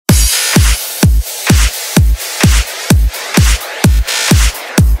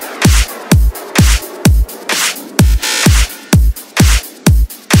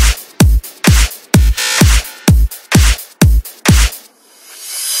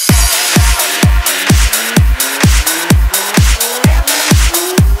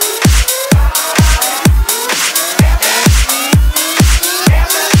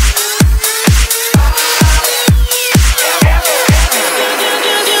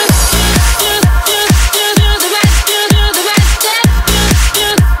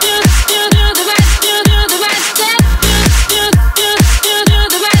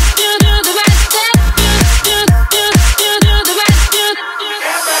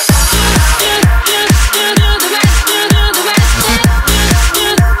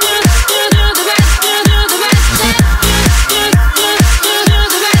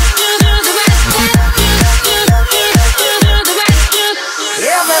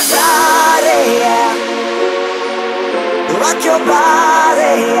Everybody, yeah. Rock your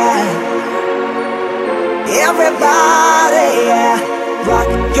body, yeah. Everybody, yeah. Rock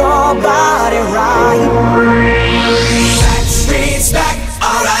your body right. Backstreet's back,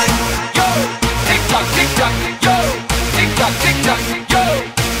 alright. Yo, Tik Tok, Tik Tok, yo, Tik Tok, Tik Tok, yo,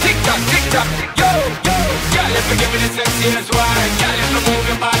 Tik Tok, Tik Tok, yo, yo. Girl, if you give me the sexiest one, girl, if you move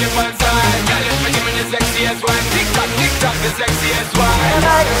your body one side, girl, if you give me the sexiest one, Tik Tok, the sexiest one. Am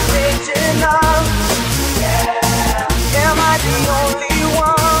I original? Yeah. Am I the only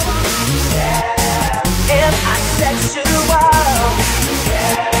one? Yeah. Am I sexual?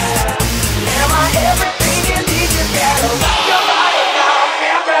 Yeah. Am I everything you need? You gotta rock your body now,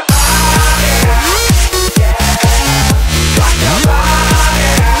 everybody. Yeah. Rock your body.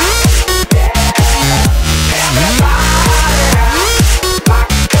 Yeah. Everybody. Rock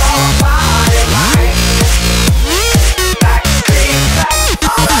your body right. Backstreet back,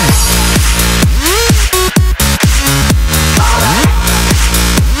 alright. Alright.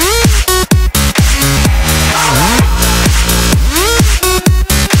 Alright.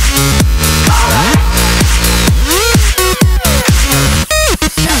 Alright.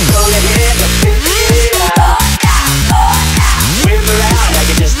 Now throw your hands up in the air. Wave around like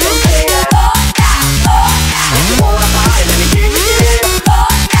you just don't care. If you wanna party, let me hear you,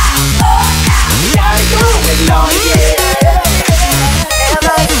 yeah. You gotta go with it all, yeah. Am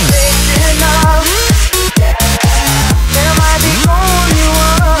I original? Am I the only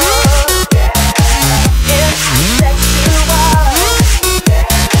one? Am I sexual?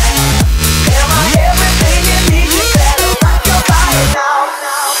 Am I everything you need? You better rock your body now.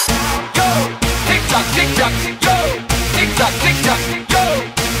 Yo, Tik Tok, Tik Tok, yo, Tik Tok, Tik Tok, yo,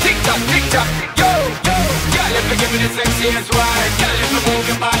 Tik Tok, Tik Tok, yo, yo. Girl, if you give me the sexiest one, girl, if you move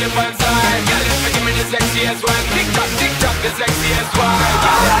your body one side, girl, if you give me the sexiest one, Tik Tok, Tik Tok, the sexiest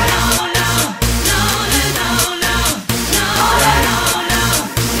one.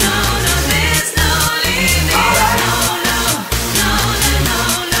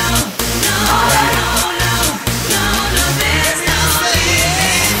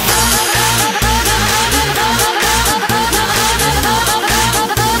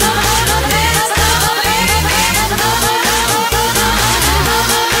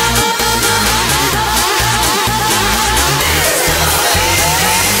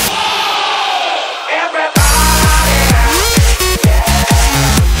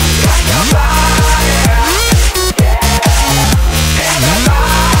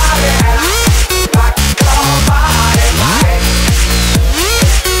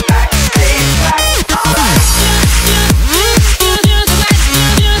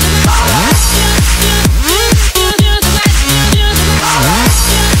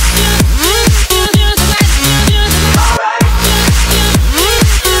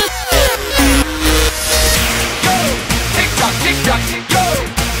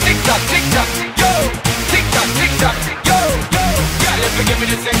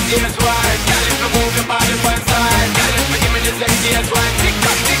 Sexiest one, Tik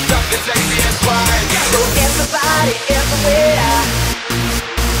Tok, Tik Tok, the sexiest